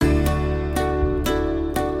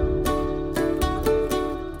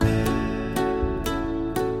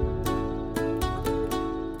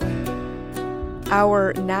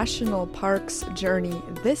Our national parks journey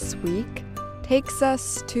this week takes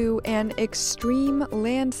us to an extreme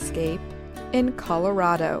landscape in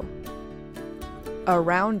Colorado.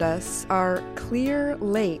 Around us are clear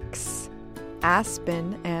lakes,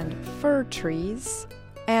 aspen and fir trees,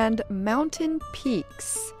 and mountain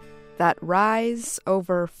peaks that rise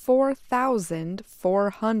over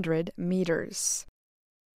 4,400 meters.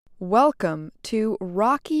 Welcome to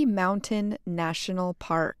Rocky Mountain National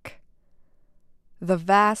Park. The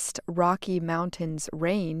vast Rocky Mountains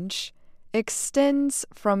range extends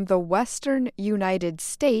from the western United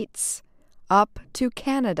States up to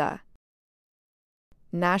Canada.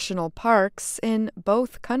 National parks in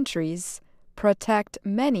both countries protect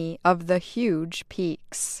many of the huge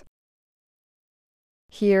peaks.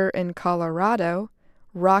 Here in Colorado,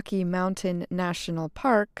 Rocky Mountain National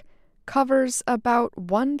Park covers about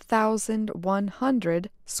 1,100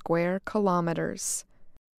 square kilometers.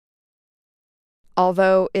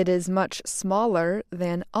 Although it is much smaller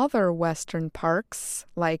than other western parks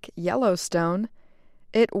like Yellowstone,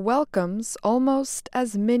 it welcomes almost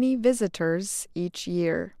as many visitors each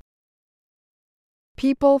year.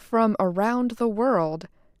 People from around the world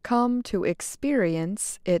come to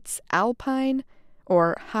experience its alpine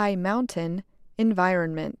or high mountain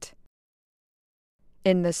environment.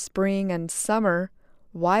 In the spring and summer,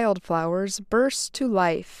 wildflowers burst to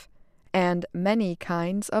life, and many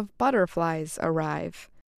kinds of butterflies arrive.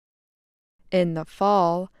 In the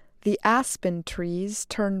fall, the aspen trees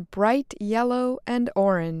turn bright yellow and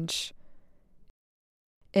orange.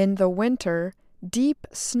 In the winter, deep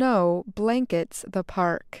snow blankets the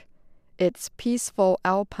park. Its peaceful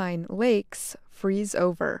alpine lakes freeze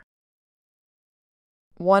over.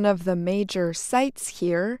 One of the major sights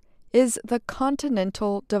here is the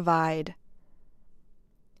Continental Divide.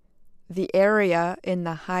 The area in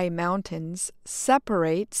the high mountains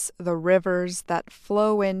separates the rivers that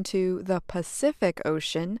flow into the Pacific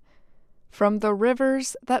Ocean from the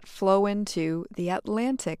rivers that flow into the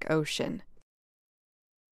Atlantic Ocean.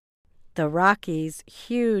 The Rockies'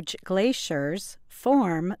 huge glaciers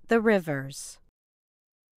form the rivers.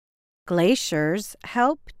 Glaciers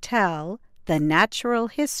help tell the natural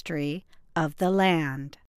history of the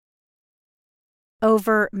land.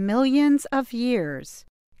 Over millions of years,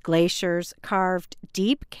 glaciers carved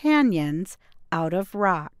deep canyons out of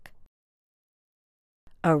rock.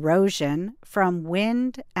 Erosion from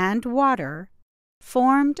wind and water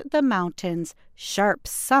formed the mountains' sharp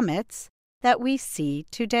summits that we see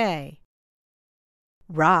today.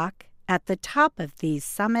 Rock at the top of these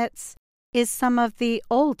summits is some of the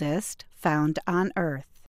oldest found on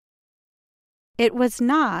Earth. It was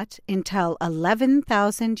not until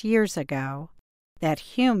 11,000 years ago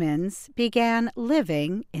that humans began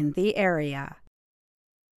living in the area.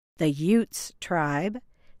 The Utes tribe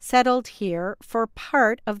settled here for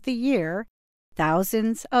part of the year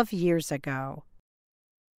thousands of years ago.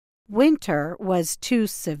 Winter was too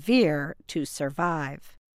severe to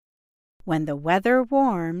survive. When the weather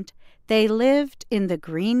warmed, they lived in the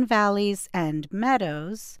green valleys and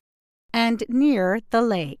meadows and near the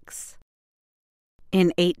lakes.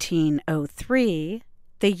 In 1803,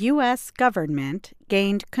 the U.S. government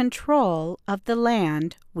gained control of the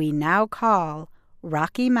land we now call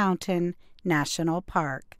Rocky Mountain National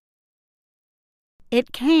Park.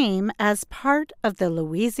 It came as part of the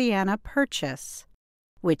Louisiana Purchase,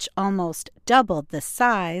 which almost doubled the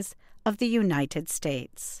size of the United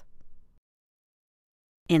States.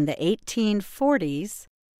 In the 1840s,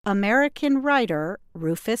 American writer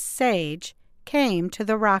Rufus Sage came to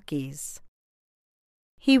the Rockies.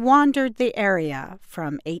 He wandered the area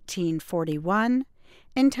from 1841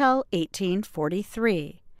 until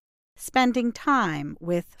 1843, spending time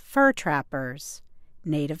with fur trappers,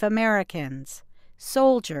 Native Americans,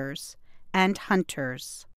 soldiers, and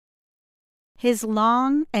hunters. His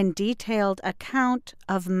long and detailed account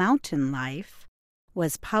of mountain life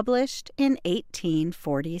was published in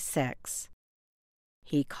 1846.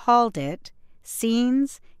 He called it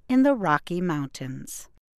Scenes in the Rocky Mountains.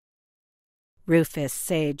 Rufus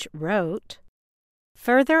Sage wrote,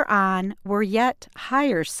 "Further on were yet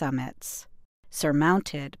higher summits,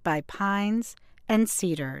 surmounted by pines and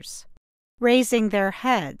cedars, raising their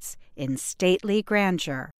heads in stately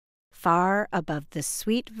grandeur far above the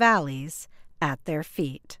sweet valleys at their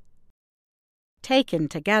feet." Taken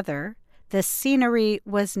together, the scenery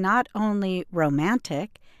was not only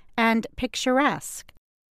romantic and picturesque,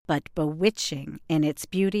 but bewitching in its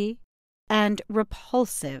beauty and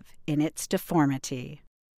repulsive in its deformity.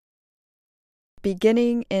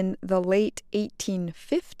 Beginning in the late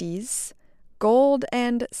 1850s, gold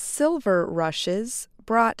and silver rushes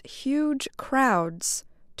brought huge crowds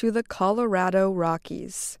to the Colorado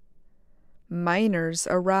Rockies. Miners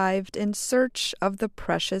arrived in search of the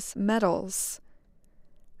precious metals.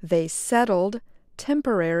 They settled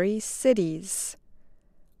temporary cities.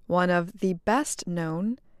 One of the best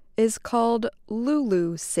known is called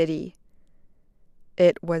Lulu City.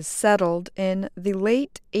 It was settled in the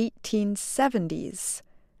late 1870s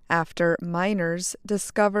after miners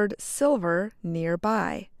discovered silver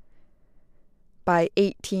nearby. By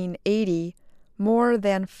 1880, more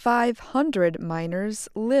than 500 miners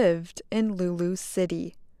lived in Lulu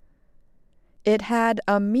City. It had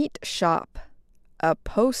a meat shop, a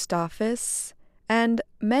post office, and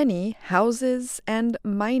many houses and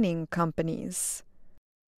mining companies.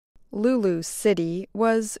 Lulu City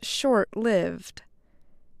was short-lived.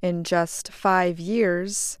 In just 5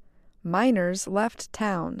 years, miners left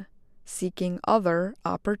town, seeking other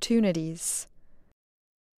opportunities.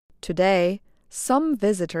 Today, some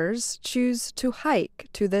visitors choose to hike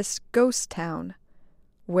to this ghost town,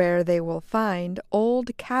 where they will find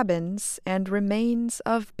old cabins and remains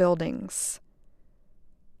of buildings.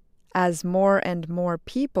 As more and more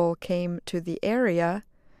people came to the area,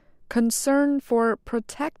 concern for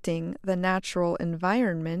protecting the natural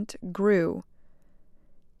environment grew.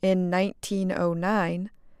 In 1909,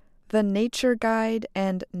 the nature guide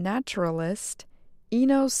and naturalist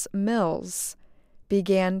Enos Mills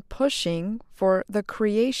began pushing for the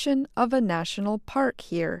creation of a national park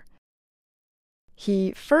here.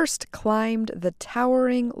 He first climbed the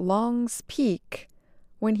towering Long's Peak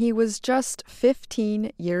when he was just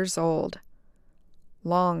 15 years old.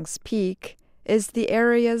 Long's Peak is the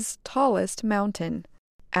area's tallest mountain,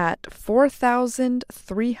 at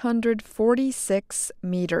 4,346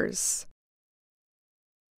 meters.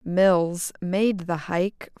 Mills made the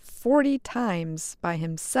hike 40 times by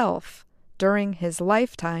himself during his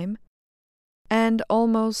lifetime, and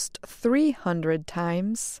almost 300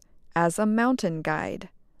 times as a mountain guide.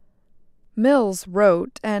 Mills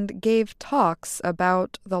wrote and gave talks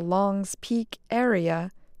about the Long's Peak area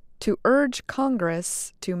to urge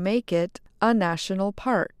Congress to make it a national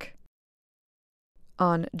park.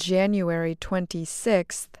 On January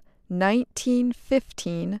 26,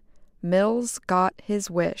 1915, Mills got his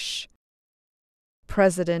wish.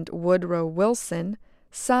 President Woodrow Wilson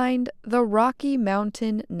signed the Rocky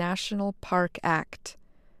Mountain National Park Act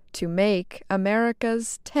to make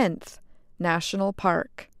America's 10th national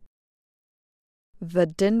park. The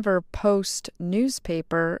Denver Post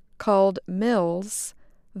newspaper called Mills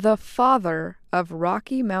the father of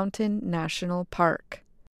Rocky Mountain National Park.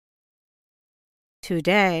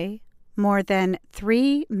 Today, more than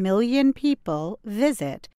 3 million people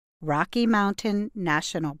visit Rocky Mountain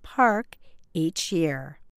National Park each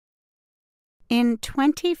year. In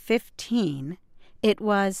 2015, it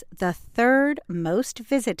was the third most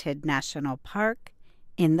visited national park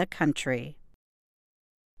in the country.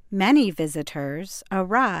 Many visitors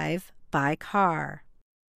arrive by car.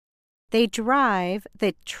 They drive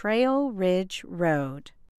the Trail Ridge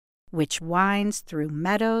Road, which winds through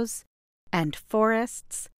meadows and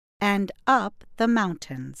forests and up the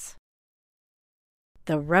mountains.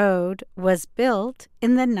 The road was built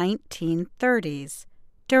in the 1930s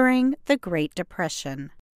during the Great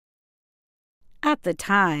Depression. At the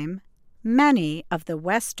time, many of the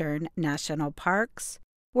western national parks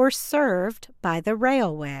were served by the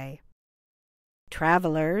railway.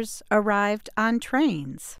 Travelers arrived on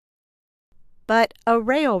trains. But a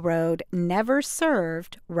railroad never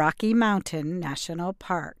served Rocky Mountain National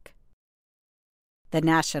Park. The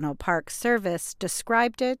National Park Service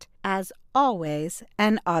described it as always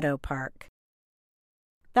an auto park.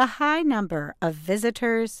 The high number of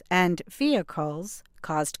visitors and vehicles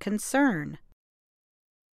caused concern.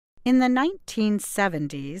 In the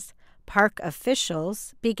 1970s, park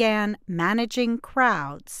officials began managing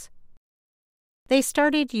crowds. They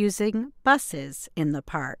started using buses in the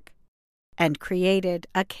park and created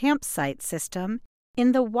a campsite system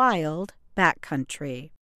in the wild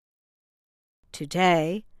backcountry.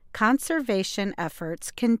 Today, conservation efforts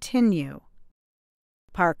continue.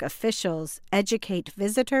 Park officials educate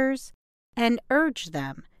visitors and urge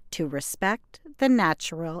them to respect the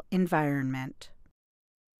natural environment.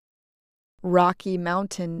 Rocky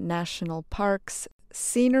Mountain National Park's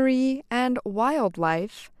scenery and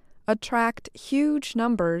wildlife attract huge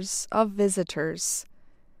numbers of visitors.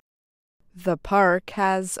 The park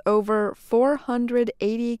has over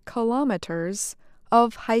 480 kilometers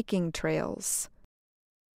of hiking trails.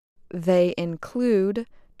 They include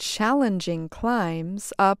challenging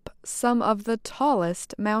climbs up some of the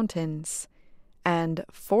tallest mountains and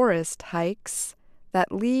forest hikes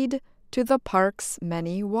that lead to the park's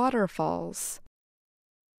many waterfalls.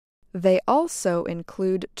 They also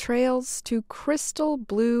include trails to crystal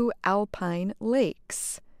blue alpine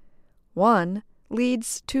lakes. One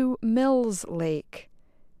leads to Mills Lake,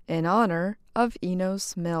 in honor of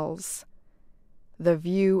Enos Mills. The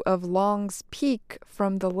view of Long's Peak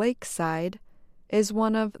from the lakeside is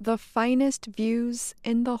one of the finest views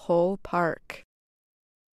in the whole park.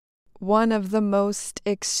 One of the most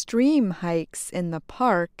extreme hikes in the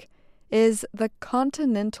park is the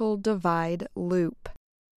Continental Divide Loop.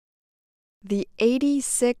 The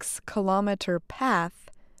 86-kilometer path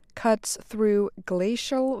cuts through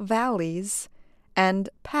glacial valleys and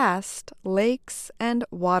past lakes and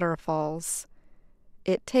waterfalls.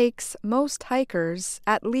 It takes most hikers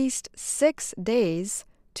at least 6 days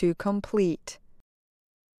to complete.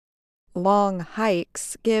 Long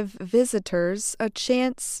hikes give visitors a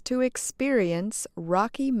chance to experience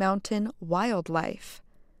Rocky Mountain wildlife.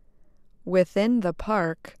 Within the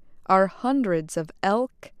park are hundreds of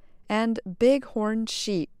elk and bighorn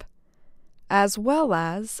sheep, as well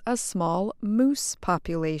as a small moose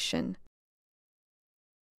population.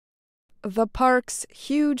 The park's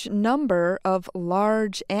huge number of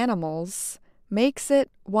large animals makes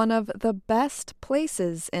it one of the best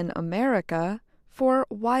places in America for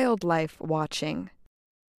wildlife watching.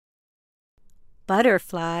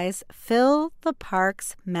 Butterflies fill the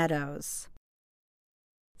park's meadows.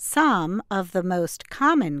 Some of the most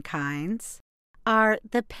common kinds are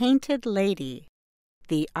the painted lady,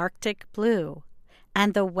 the Arctic blue,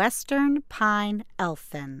 and the western pine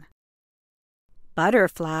elfin.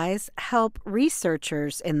 Butterflies help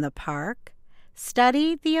researchers in the park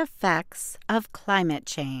study the effects of climate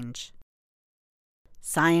change.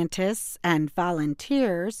 Scientists and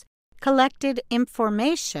volunteers collected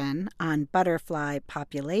information on butterfly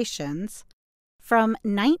populations from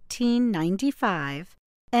 1995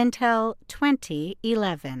 until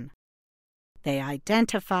 2011. They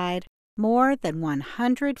identified more than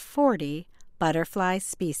 140 butterfly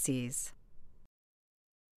species.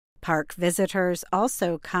 Park visitors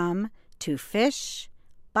also come to fish,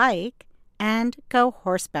 bike, and go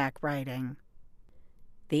horseback riding.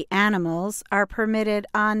 The animals are permitted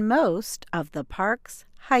on most of the park's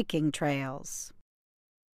hiking trails.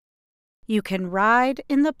 You can ride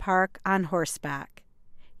in the park on horseback.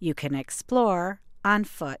 You can explore on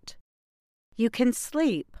foot. You can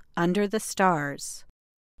sleep under the stars.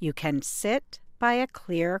 You can sit by a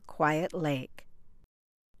clear, quiet lake.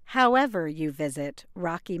 However you visit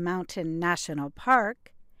Rocky Mountain National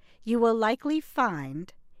Park, you will likely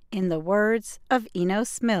find, in the words of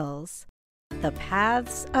Enos Mills, the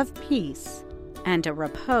paths of peace and a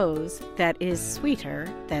repose that is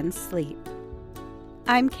sweeter than sleep.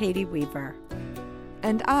 I'm Katie Weaver.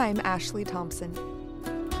 And I'm Ashley Thompson.